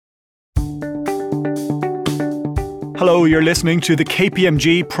Hello, you're listening to the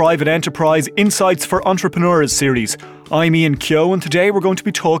KPMG Private Enterprise Insights for Entrepreneurs series. I'm Ian Keogh, and today we're going to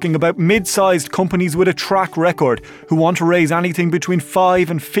be talking about mid-sized companies with a track record who want to raise anything between 5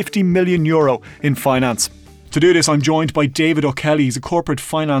 and 50 million euro in finance. To do this, I'm joined by David O'Kelly. He's a corporate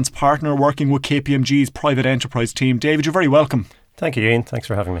finance partner working with KPMG's private enterprise team. David, you're very welcome. Thank you, Ian. Thanks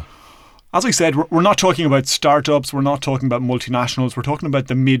for having me. As I said, we're not talking about startups, we're not talking about multinationals, we're talking about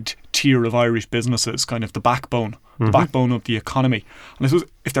the mid-tier of Irish businesses, kind of the backbone of the economy. And I suppose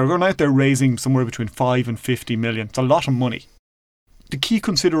if they're going out there raising somewhere between 5 and 50 million, it's a lot of money. The key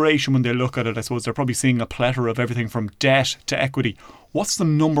consideration when they look at it, I suppose they're probably seeing a plethora of everything from debt to equity. What's the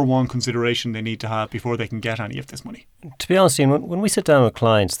number one consideration they need to have before they can get any of this money? To be honest, Ian, when we sit down with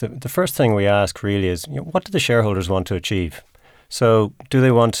clients, the first thing we ask really is, what do the shareholders want to achieve? So, do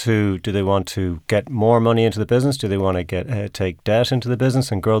they want to get more money into the business? Do they want to take debt into the business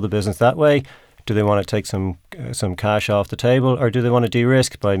and grow the business that way? Do they want to take some cash off the table, or do they want to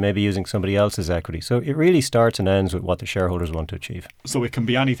de-risk by maybe using somebody else's equity? So it really starts and ends with what the shareholders want to achieve. So it can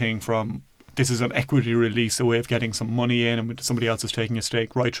be anything from this is an equity release, a way of getting some money in, and somebody else is taking a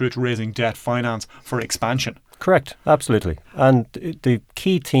stake, right through to raising debt finance for expansion. Correct, absolutely. And the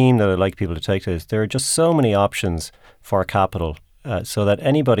key theme that I'd like people to take to is there are just so many options for capital, so that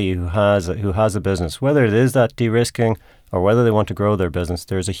anybody who has a business, whether it is that de-risking or whether they want to grow their business,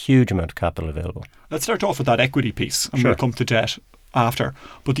 there's a huge amount of capital available. Let's start off with that equity piece, and Sure. we'll come to debt after.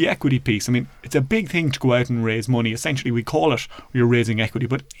 But the equity piece, I mean, it's a big thing to go out and raise money. Essentially, we call it you're raising equity,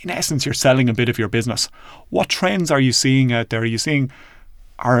 but in essence, you're selling a bit of your business. What trends are you seeing out there?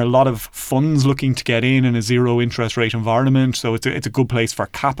 Are a lot of funds looking to get in a zero interest rate environment? So it's a good place for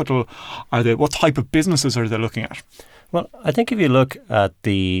capital. What type of businesses are they looking at? Well, I think if you look at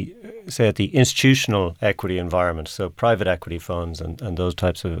the institutional equity environment, so private equity funds and those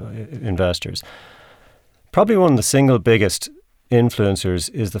types of investors, probably one of the single biggest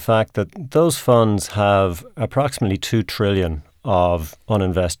influencers is the fact that those funds have approximately 2 trillion of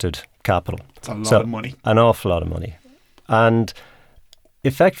uninvested capital. It's a lot of money. An awful lot of money. And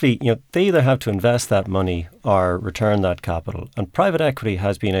effectively, they either have to invest that money or return that capital. And private equity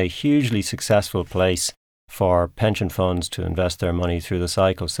has been a hugely successful place for pension funds to invest their money through the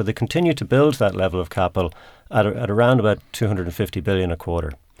cycle. So they continue to build that level of capital at around about 250 billion a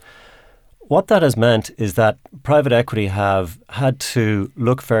quarter. What that has meant is that private equity have had to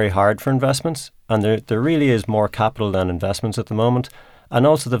look very hard for investments, and there really is more capital than investments at the moment, and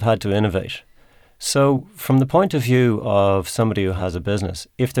also they've had to innovate. So from the point of view of somebody who has a business,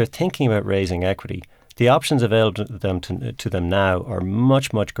 if they're thinking about raising equity, the options available to them now are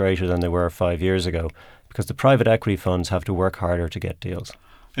much, much greater than they were 5 years ago, because the private equity funds have to work harder to get deals.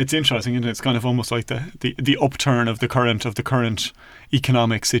 It's interesting, isn't it? It's kind of almost like the upturn of the current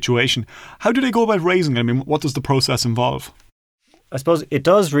economic situation. How do they go about raising it? I mean, what does the process involve? I suppose it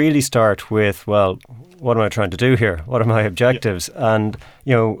does really start with, well, what am I trying to do here? What are my objectives? Yeah. And,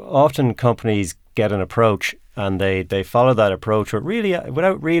 often companies get an approach and they follow that approach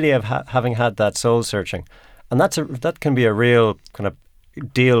without really having had that soul searching. And that can be a real kind of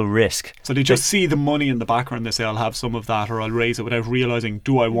deal risk. So they just see the money in the background, they say I'll have some of that or I'll raise it without realising,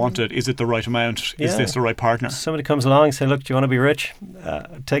 do I want it? Is it the right amount? Is this the right partner? Somebody comes along and say, look, do you want to be rich?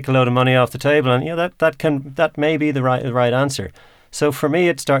 Take a load of money off the table, and that may be the right answer. So for me,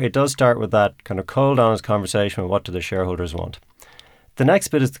 it does start with that kind of cold, honest conversation with what do the shareholders want. The next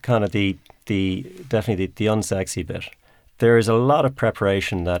bit is definitely the unsexy bit. There is a lot of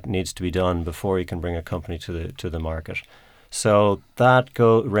preparation that needs to be done before you can bring a company to the market. So that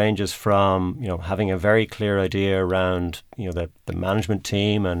ranges from having a very clear idea around the management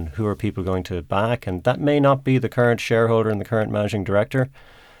team and who are people going to back, and that may not be the current shareholder and the current managing director.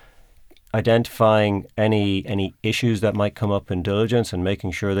 Identifying any issues that might come up in diligence and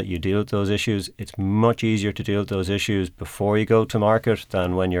making sure that you deal with those issues. It's much easier to deal with those issues before you go to market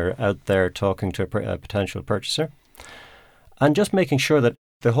than when you're out there talking to a potential purchaser. And just making sure that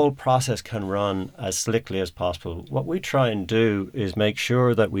the whole process can run as slickly as possible. What we try and do is make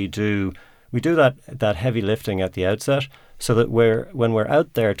sure that we do that heavy lifting at the outset, so that when we're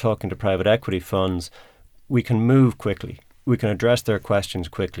out there talking to private equity funds, we can move quickly. We can address their questions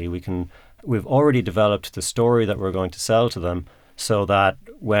quickly. We've already developed the story that we're going to sell to them, so that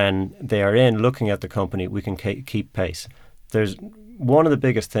when they are in looking at the company, we can keep pace. There's one of the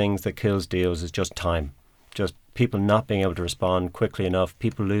biggest things that kills deals is just time. Just people not being able to respond quickly enough,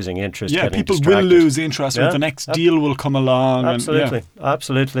 people losing interest, getting people distracted. Will lose interest, or the next deal will come along.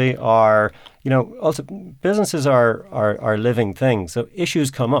 Absolutely. Or, also businesses are living things, so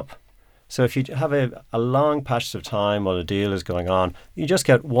issues come up. So if you have a long patch of time while a deal is going on, you just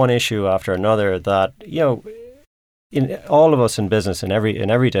get one issue after another that, in all of us in business, in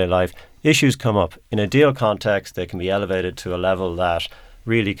everyday life, issues come up. In a deal context, they can be elevated to a level that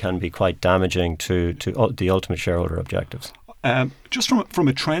really can be quite damaging to the ultimate shareholder objectives. Just from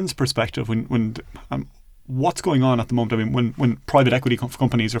a trends perspective, when what's going on at the moment? I mean, when private equity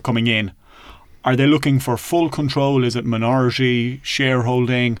companies are coming in, are they looking for full control? Is it minority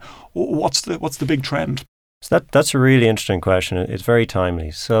shareholding? What's the big trend? So that's a really interesting question. It's very timely.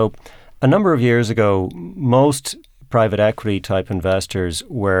 So a number of years ago, most private equity type investors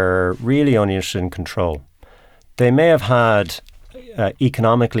were really only interested in control. They may have had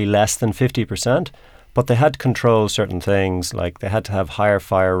economically less than 50%, but they had to control certain things, like they had to have higher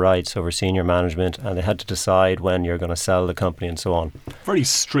fire rights over senior management, and they had to decide when you're going to sell the company and so on. Very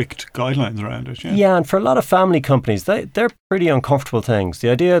strict guidelines around it, yeah. Yeah, and for a lot of family companies, they're pretty uncomfortable things. The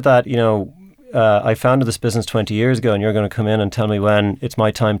idea that, I founded this business 20 years ago and you're going to come in and tell me when it's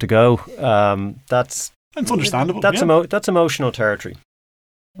my time to go, that's understandable. That's emotional territory.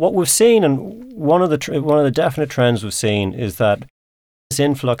 What we've seen, and one of the definite trends we've seen, is that this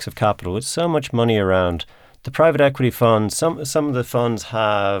influx of capital, with so much money around, the private equity funds, some of the funds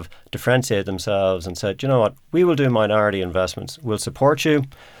have differentiated themselves and said, you know what, we will do minority investments. We'll support you.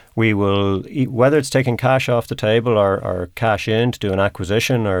 We will, whether it's taking cash off the table or cash in to do an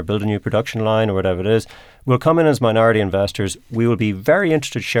acquisition or build a new production line or whatever it is, we'll come in as minority investors. We will be very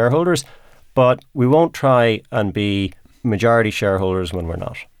interested shareholders, but we won't try and be majority shareholders when we're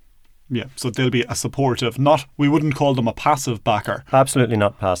not. Yeah, so they'll be a supportive, we wouldn't call them a passive backer. Absolutely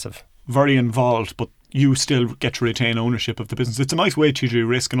not passive. Very involved, but you still get to retain ownership of the business. It's a nice way to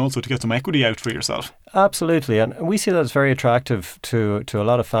de-risk and also to get some equity out for yourself. Absolutely, and we see that as very attractive to a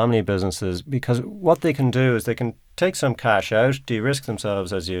lot of family businesses, because what they can do is they can take some cash out, de-risk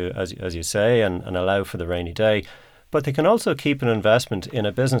themselves, as you say, and allow for the rainy day. But they can also keep an investment in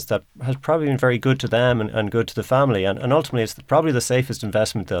a business that has probably been very good to them and good to the family. And ultimately, it's probably the safest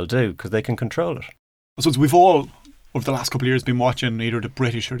investment they'll do because they can control it. So we've all, over the last couple of years, been watching either the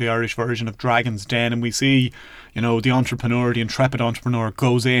British or the Irish version of Dragon's Den. And we see, the entrepreneur, the intrepid entrepreneur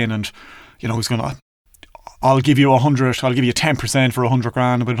goes in and, he's going to, I'll give you 100, I'll give you 10% for 100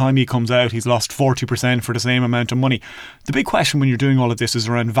 grand. And by the time he comes out, he's lost 40% for the same amount of money. The big question when you're doing all of this is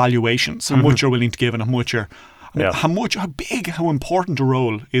around valuations, how much you're willing to give and how much you're... Yeah. How important a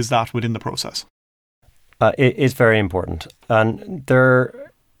role is that within the process? It is very important. And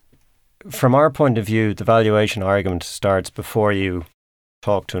from our point of view, the valuation argument starts before you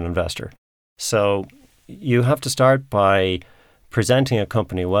talk to an investor. So you have to start by presenting a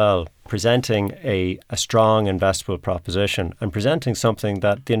company well, presenting a strong investable proposition, and presenting something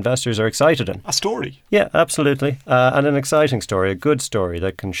that the investors are excited in. A story. Yeah, absolutely. And an exciting story, a good story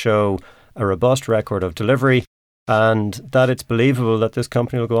that can show a robust record of delivery, and that it's believable that this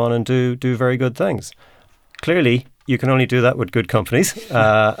company will go on and do very good things. Clearly, you can only do that with good companies.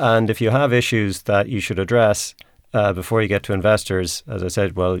 And if you have issues that you should address before you get to investors, as I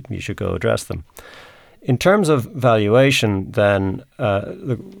said, well, you should go address them. In terms of valuation, then,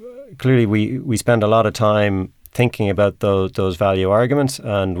 clearly we spend a lot of time thinking about those value arguments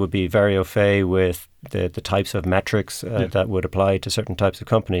and would be very au fait with the types of metrics that would apply to certain types of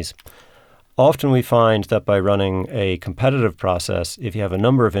companies. Often we find that by running a competitive process, if you have a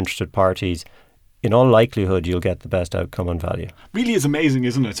number of interested parties, in all likelihood, you'll get the best outcome on value. Really is amazing,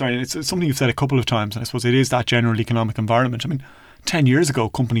 isn't it? Sorry, it's something you've said a couple of times, and I suppose it is that general economic environment. I mean, 10 years ago,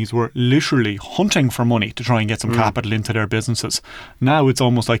 companies were literally hunting for money to try and get some capital into their businesses. Now it's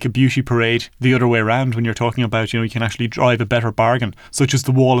almost like a beauty parade the other way around when you're talking about, you can actually drive a better bargain, such as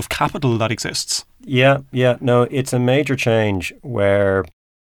the wall of capital that exists. Yeah. No, it's a major change where...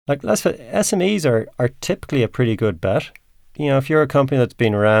 SMEs are typically a pretty good bet. If you're a company that's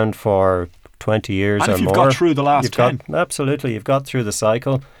been around for 20 years or more. And if you've got through the last 10. Absolutely, you've got through the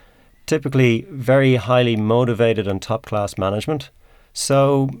cycle. Typically very highly motivated and top-class management.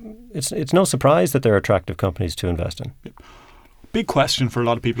 So it's no surprise that they're attractive companies to invest in. Big question for a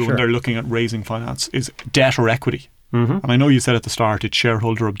lot of people when they're looking at raising finance is debt or equity. Mm-hmm. And I know you said at the start it's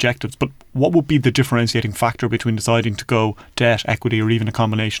shareholder objectives, but what would be the differentiating factor between deciding to go debt, equity, or even a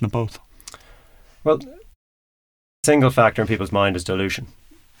combination of both? Well, single factor in people's mind is dilution.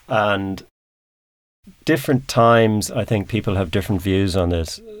 And different times, I think people have different views on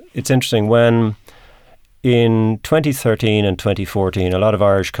this. It's interesting, when in 2013 and 2014, a lot of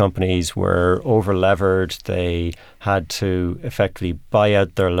Irish companies were over-levered. They had to effectively buy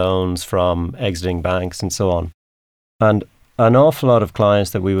out their loans from exiting banks and so on. And an awful lot of clients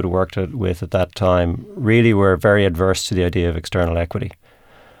that we would have worked with at that time really were very adverse to the idea of external equity.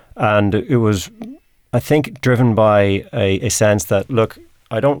 And it was, I think, driven by a sense that, look,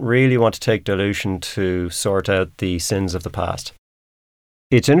 I don't really want to take dilution to sort out the sins of the past.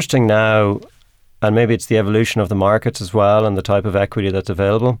 It's interesting now, and maybe it's the evolution of the markets as well and the type of equity that's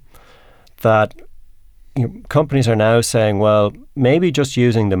available, that companies are now saying, well, maybe just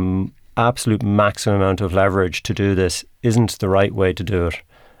using the absolute maximum amount of leverage to do this isn't the right way to do it.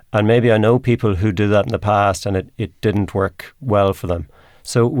 And maybe I know people who did that in the past and it didn't work well for them.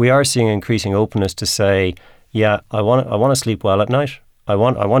 So we are seeing increasing openness to say, yeah, I want to sleep well at night. I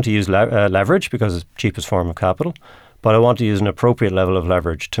want to use leverage because it's the cheapest form of capital, but I want to use an appropriate level of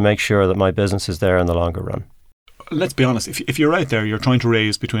leverage to make sure that my business is there in the longer run. Let's be honest, if you're out there, you're trying to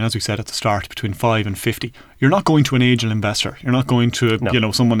raise between, as we said at the start, between 5 and 50, you're not going to an angel investor. You're not going to,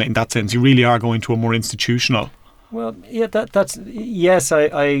 someone in that sense. You really are going to a more institutional. Well, yeah, that's yes, I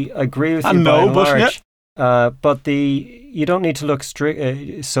agree with you. And by no, and but large. yeah. But you don't need to look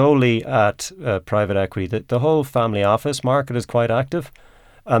solely at private equity. The whole family office market is quite active,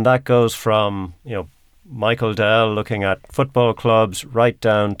 and that goes from Michael Dell looking at football clubs right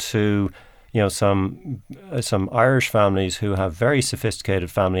down to some Irish families who have very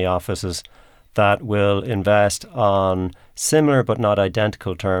sophisticated family offices that will invest on similar but not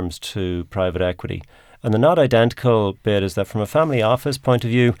identical terms to private equity. And the not identical bit is that from a family office point of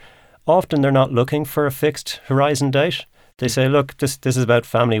view, often they're not looking for a fixed horizon date. They say, look, this is about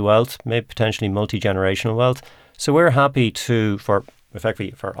family wealth, maybe potentially multi-generational wealth. So we're happy for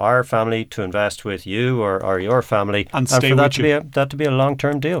our family to invest with you or your family, and stay for with you. that to be a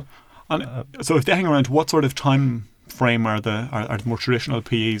long-term deal. And so if they hang around, what sort of time frame are the more traditional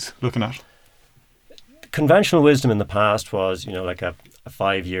PEs looking at? Conventional wisdom in the past was, like a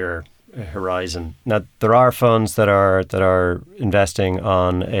 5-year horizon. Now there are funds that are investing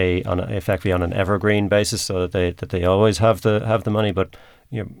on effectively on an evergreen basis, so that they always have the money. But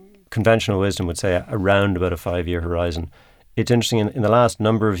conventional wisdom would say around about a 5-year horizon. It's interesting in the last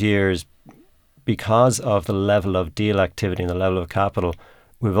number of years, because of the level of deal activity and the level of capital,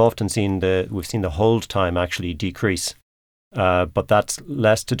 we've often seen the hold time actually decrease. But that's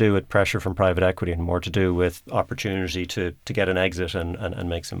less to do with pressure from private equity and more to do with opportunity to get an exit and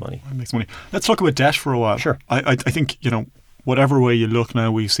make some money. Make some money. Let's talk about debt for a while. Sure. I think, whatever way you look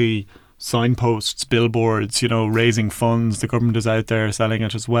now, we see signposts, billboards, raising funds. The government is out there selling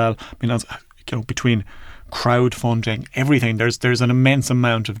it as well. I mean, between crowdfunding, everything, there's an immense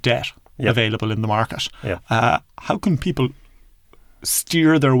amount of debt available in the market. Yeah. How can people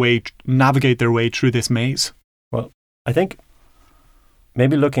navigate their way through this maze? Well, I think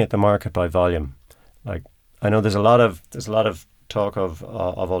maybe looking at the market by volume. Like, I know there's a lot of talk of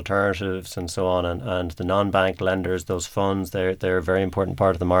alternatives and so on, and the non-bank lenders, those funds, they're a very important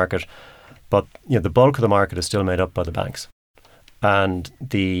part of the market. But the bulk of the market is still made up by the banks, and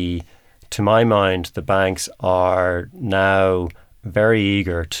to my mind, the banks are now very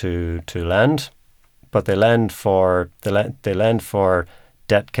eager to lend, but they lend for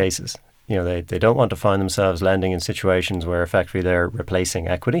debt cases. They don't want to find themselves lending in situations where effectively they're replacing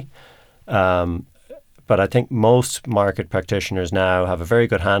equity. But I think most market practitioners now have a very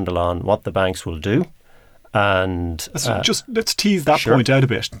good handle on what the banks will do. And let's tease that point out a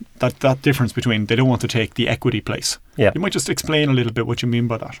bit. That difference between they don't want to take the equity place. Yeah. You might just explain a little bit what you mean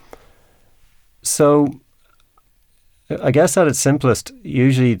by that. So I guess at its simplest,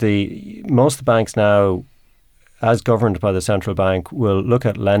 usually most of the banks now, as governed by the central bank, will look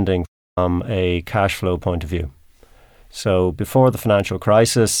at lending from a cash flow point of view. So before the financial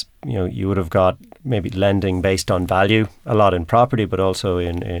crisis, you would have got maybe lending based on value, a lot in property, but also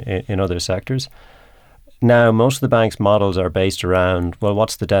in other sectors. Now, most of the bank's models are based around, well,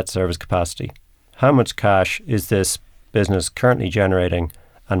 what's the debt service capacity? How much cash is this business currently generating,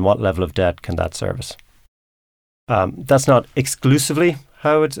 and what level of debt can that service? That's not exclusively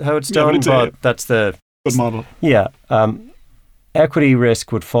how it's done, but that's the good model. Yeah. Equity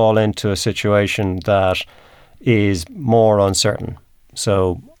risk would fall into a situation that is more uncertain.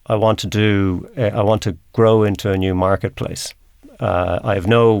 So I want to grow into a new marketplace. I have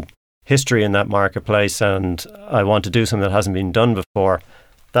no history in that marketplace, and I want to do something that hasn't been done before.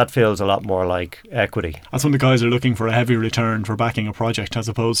 That feels a lot more like equity. That's when the guys are looking for a heavy return for backing a project as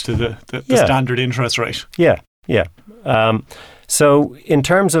opposed to the standard interest rate. Yeah. So in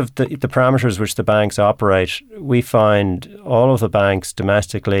terms of the parameters which the banks operate, we find all of the banks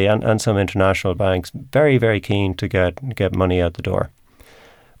domestically and some international banks very, very keen to get money out the door.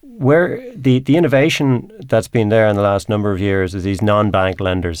 Where the innovation that's been there in the last number of years is these non-bank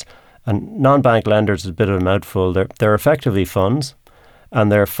lenders. And non-bank lenders is a bit of a mouthful. They're effectively funds,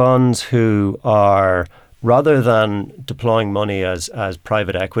 and they're funds who are, rather than deploying money as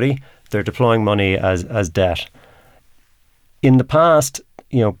private equity, they're deploying money as debt. In the past,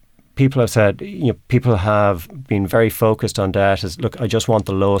 people have said, people have been very focused on debt as, look, I just want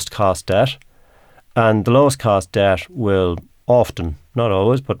the lowest cost debt. And the lowest cost debt will often, not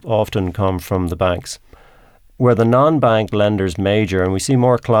always, but often come from the banks. Where the non-bank lenders major, and we see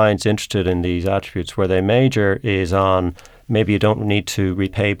more clients interested in these attributes, where they major is on maybe you don't need to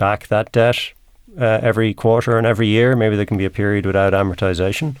repay back that debt every quarter and every year. Maybe there can be a period without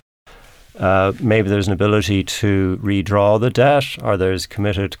amortization. Maybe there's an ability to redraw the debt, or there's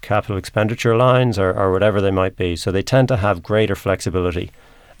committed capital expenditure lines, or whatever they might be. So they tend to have greater flexibility,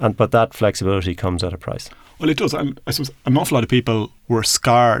 but that flexibility comes at a price. Well, it does. And I suppose an awful lot of people were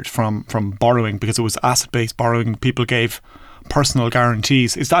scarred from borrowing because it was asset-based borrowing. People gave personal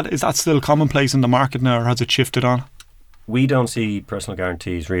guarantees. Is that still commonplace in the market now, or has it shifted on? We don't see personal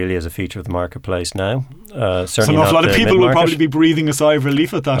guarantees really as a feature of the marketplace now. Certainly so an awful lot of people will probably be breathing a sigh of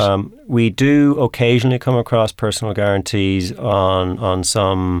relief at that. We do occasionally come across personal guarantees on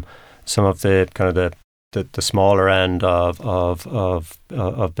some of the kind of the smaller end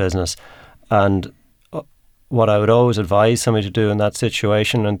of business, and what I would always advise somebody to do in that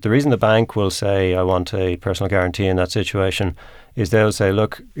situation, and the reason the bank will say I want a personal guarantee in that situation, is they'll say,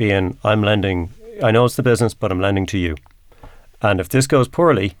 look, Ian, I'm lending. I know it's the business, but I'm lending to you. And if this goes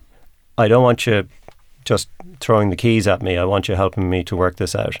poorly, I don't want you just throwing the keys at me. I want you helping me to work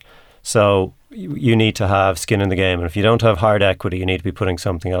this out. So you need to have skin in the game. And if you don't have hard equity, you need to be putting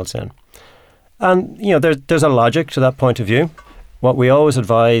something else in. And, there's a logic to that point of view. What we always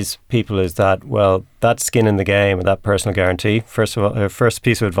advise people is that, well, that skin in the game and that personal guarantee, first of all, our first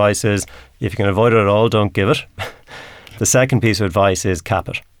piece of advice is if you can avoid it at all, don't give it. The second piece of advice is cap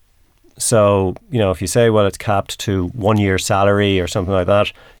it. So, if you say, well, it's capped to 1 year's salary or something like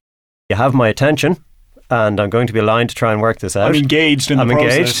that, you have my attention and I'm going to be aligned to try and work this out. I'm engaged in the process.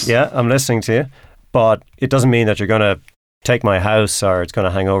 I'm engaged, yeah, I'm listening to you. But it doesn't mean that you're going to take my house or it's going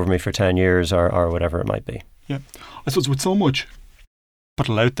to hang over me for 10 years or whatever it might be. Yeah. I suppose with so much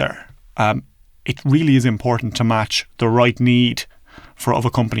capital out there, it really is important to match the right need of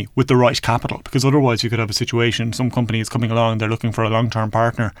a company with the right capital, because otherwise you could have a situation, some company is coming along, they're looking for a long-term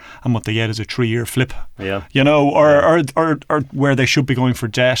partner, and what they get is a 3-year flip. Yeah. Or where they should be going for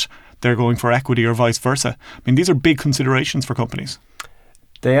debt, they're going for equity, or vice versa. I mean, these are big considerations for companies.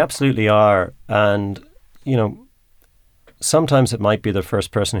 They absolutely are. And, sometimes it might be the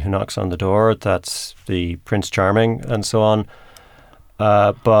first person who knocks on the door, that's the Prince Charming and so on.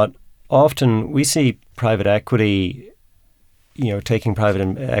 But often we see private equity, taking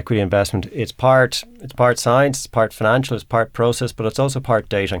private equity investment. It's part science, it's part financial, it's part process, but it's also part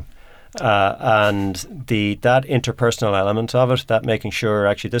dating. And that interpersonal element of it, that making sure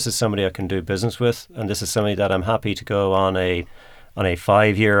actually this is somebody I can do business with, and this is somebody that I'm happy to go on a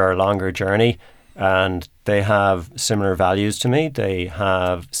 5-year or longer journey, and they have similar values to me, they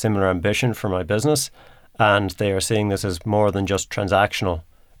have similar ambition for my business, and they are seeing this as more than just transactional.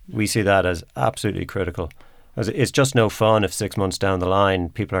 We see that as absolutely critical. It's just no fun if 6 months down the line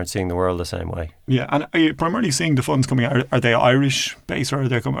people aren't seeing the world the same way. Yeah, and are you primarily seeing the funds coming out? Are they Irish based, or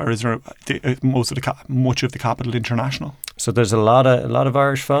is there much of the capital international? So there's a lot of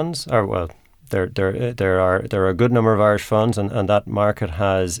Irish funds. There are a good number of Irish funds, and that market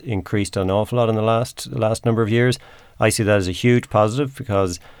has increased an awful lot in the last number of years. I see that as a huge positive,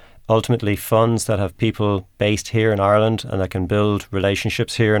 because ultimately funds that have people based here in Ireland and that can build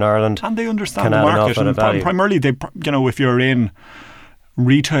relationships here in Ireland, and they understand the market, and primarily they, if you're in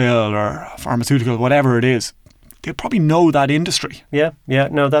retail or pharmaceutical, whatever it is, they probably know that industry. Yeah,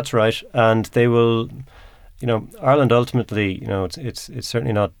 no, that's right. And they will, Ireland ultimately, it's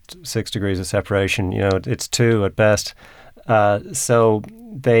certainly not 6 degrees of separation, it's 2 at best. So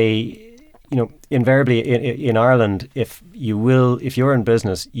they, invariably in Ireland, if you're in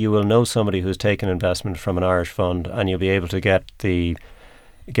business, you will know somebody who's taken investment from an Irish fund, and you'll be able to get an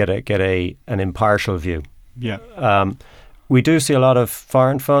impartial view. Yeah. We do see a lot of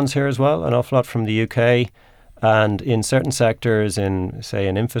foreign funds here as well, an awful lot from the UK, and in certain sectors, in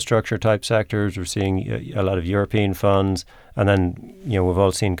infrastructure type sectors, we're seeing a lot of European funds, and then we've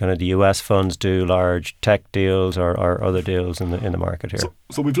all seen kind of the US funds do large tech deals or other deals in the market here.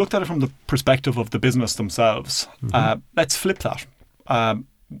 So we've looked at it from the perspective of the business themselves. Mm-hmm. Let's flip that.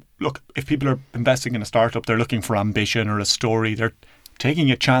 Look, if people are investing in a startup, they're looking for ambition or a story. They're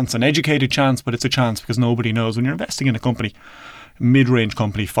taking a chance, an educated chance, but it's a chance because nobody knows. When you're investing in a company, mid-range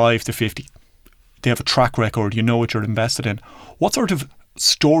company, 5 to 50, they have a track record, you know what you're invested in. What sort of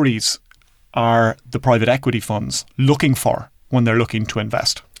stories are the private equity funds looking for when they're looking to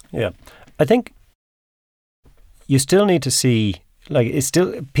invest? Yeah, I think you still need to see,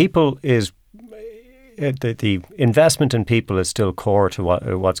 the investment in people is still core to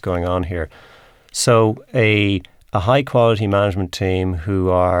what's going on here. So a high quality management team who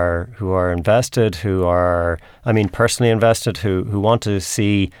are invested, who are, personally invested, who want to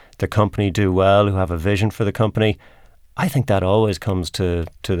see the company do well, who have a vision for the company, I think that always comes to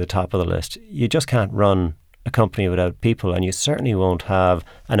the top of the list. You just can't run a company without people, and you certainly won't have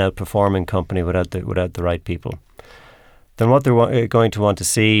an outperforming company without the right people. Then what they're going to want to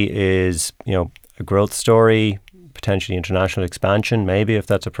see is, a growth story, potentially international expansion, maybe if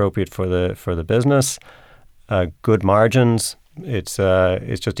that's appropriate for the business. Good margins. It's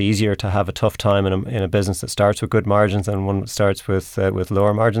just easier to have a tough time in a business that starts with good margins than one that starts with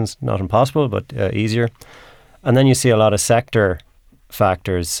lower margins. Not impossible, but easier. And then you see a lot of sector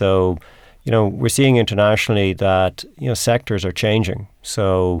factors. So, we're seeing internationally that sectors are changing.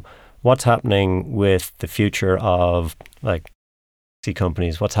 So, what's happening with the future of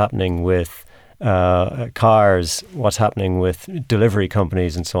companies? What's happening with cars? What's happening with delivery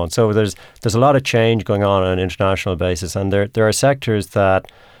companies and so on? So there's a lot of change going on an international basis, and there are sectors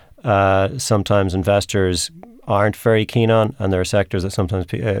that sometimes investors aren't very keen on, and there are sectors that sometimes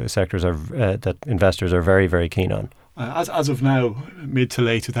that investors are very, very keen on. As of now, mid to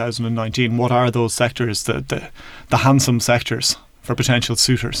late 2019, what are those sectors, the handsome sectors for potential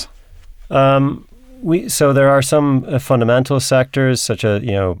suitors? So there are some fundamental sectors such as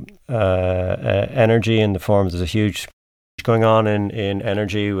energy, in the form there's a huge going on in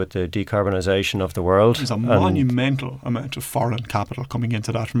energy with the decarbonisation of the world. There's a monumental amount of foreign capital coming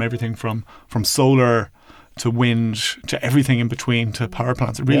into that, from everything from solar to wind to everything in between to power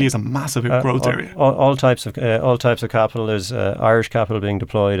plants. It really is a massive growth area. All types of capital. There's Irish capital being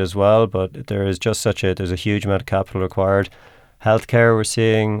deployed as well, but there is just there's a huge amount of capital required. Healthcare, we're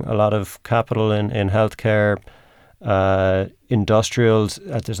seeing a lot of capital in healthcare. Industrials,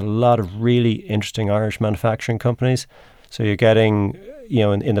 there's a lot of really interesting Irish manufacturing companies. So you're getting,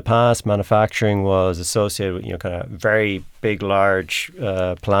 in the past, manufacturing was associated with, kind of very big, large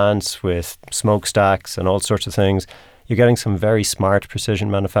plants with smokestacks and all sorts of things. You're getting some very smart precision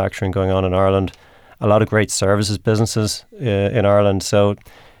manufacturing going on in Ireland. A lot of great services businesses in Ireland. So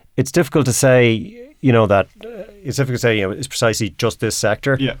it's difficult to say, it's precisely just this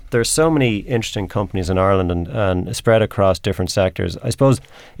sector. Yeah. There's so many interesting companies in Ireland and spread across different sectors. I suppose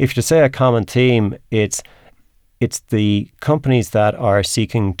if you say a common theme, it's the companies that are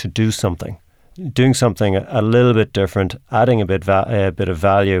seeking to do something, doing something a little bit different, adding a bit of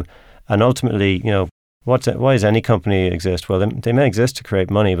value, and ultimately, why does any company exist? Well, they may exist to create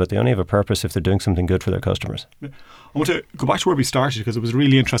money, but they only have a purpose if they're doing something good for their customers. I want to go back to where we started, because it was a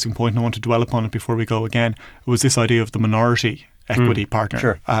really interesting point, and I want to dwell upon it before we go again. It was this idea of the minority equity partner.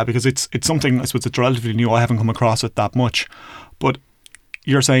 Sure. Because it's something, I suppose, it's relatively new. I haven't come across it that much. But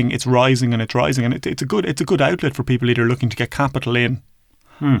you're saying it's rising, and it's a good outlet for people either looking to get capital in,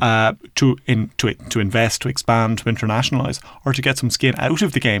 to invest, to expand, to internationalise, or to get some skin out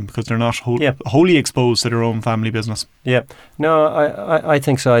of the game because they're not wholly exposed to their own family business. Yeah, no, I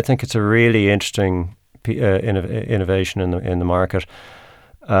think so. I think it's a really interesting innovation in the market.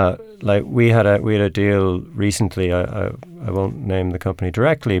 We had a deal recently. I won't name the company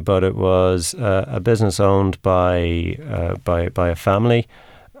directly, but it was a business owned by a family.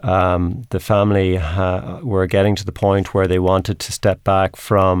 The family were getting to the point where they wanted to step back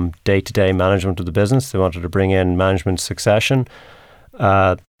from day-to-day management of the business. They wanted to bring in management succession.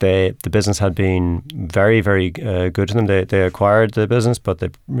 The business had been very, very good to them. They acquired the business, but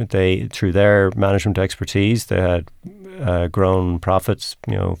they through their management expertise, they had grown profits,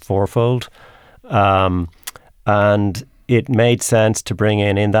 fourfold. And it made sense to bring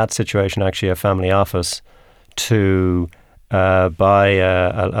in that situation, actually a family office to buy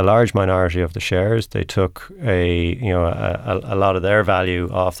a large minority of the shares. They took a lot of their value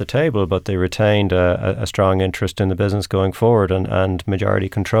off the table, but they retained a strong interest in the business going forward and majority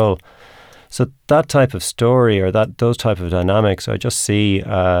control. So that type of story or those type of dynamics, I just see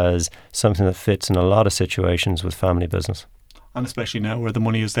as something that fits in a lot of situations with family business. And especially now where the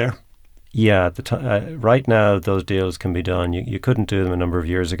money is there. Yeah, right now those deals can be done. You couldn't do them a number of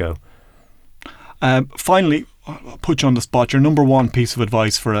years ago. Finally, I'll put you on the spot. Your number one piece of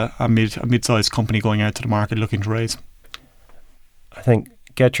advice for a mid-sized company going out to the market looking to raise? I think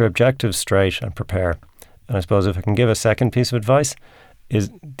get your objectives straight and prepare. And I suppose if I can give a second piece of advice, is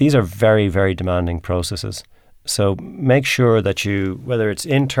these are very, very demanding processes. So make sure that you, whether it's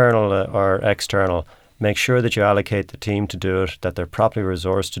internal or external, make sure that you allocate the team to do it, that they're properly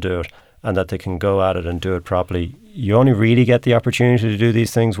resourced to do it, and that they can go at it and do it properly. You only really get the opportunity to do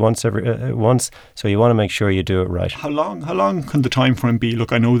these things once, so you want to make sure you do it right. How long can the time frame be?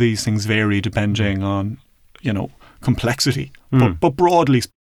 Look, I know these things vary depending on, complexity, but broadly,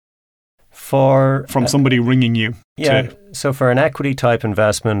 from somebody ringing you. So for an equity type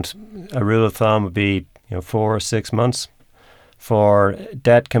investment, a rule of thumb would be 4 or 6 months. For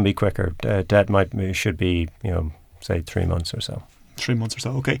debt can be quicker. Debt should be say 3 months or so. 3 months or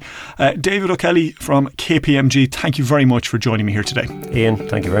so, okay. David O'Kelly from KPMG, thank you very much for joining me here today. Ian,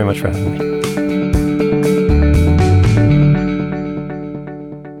 thank you very much for having me.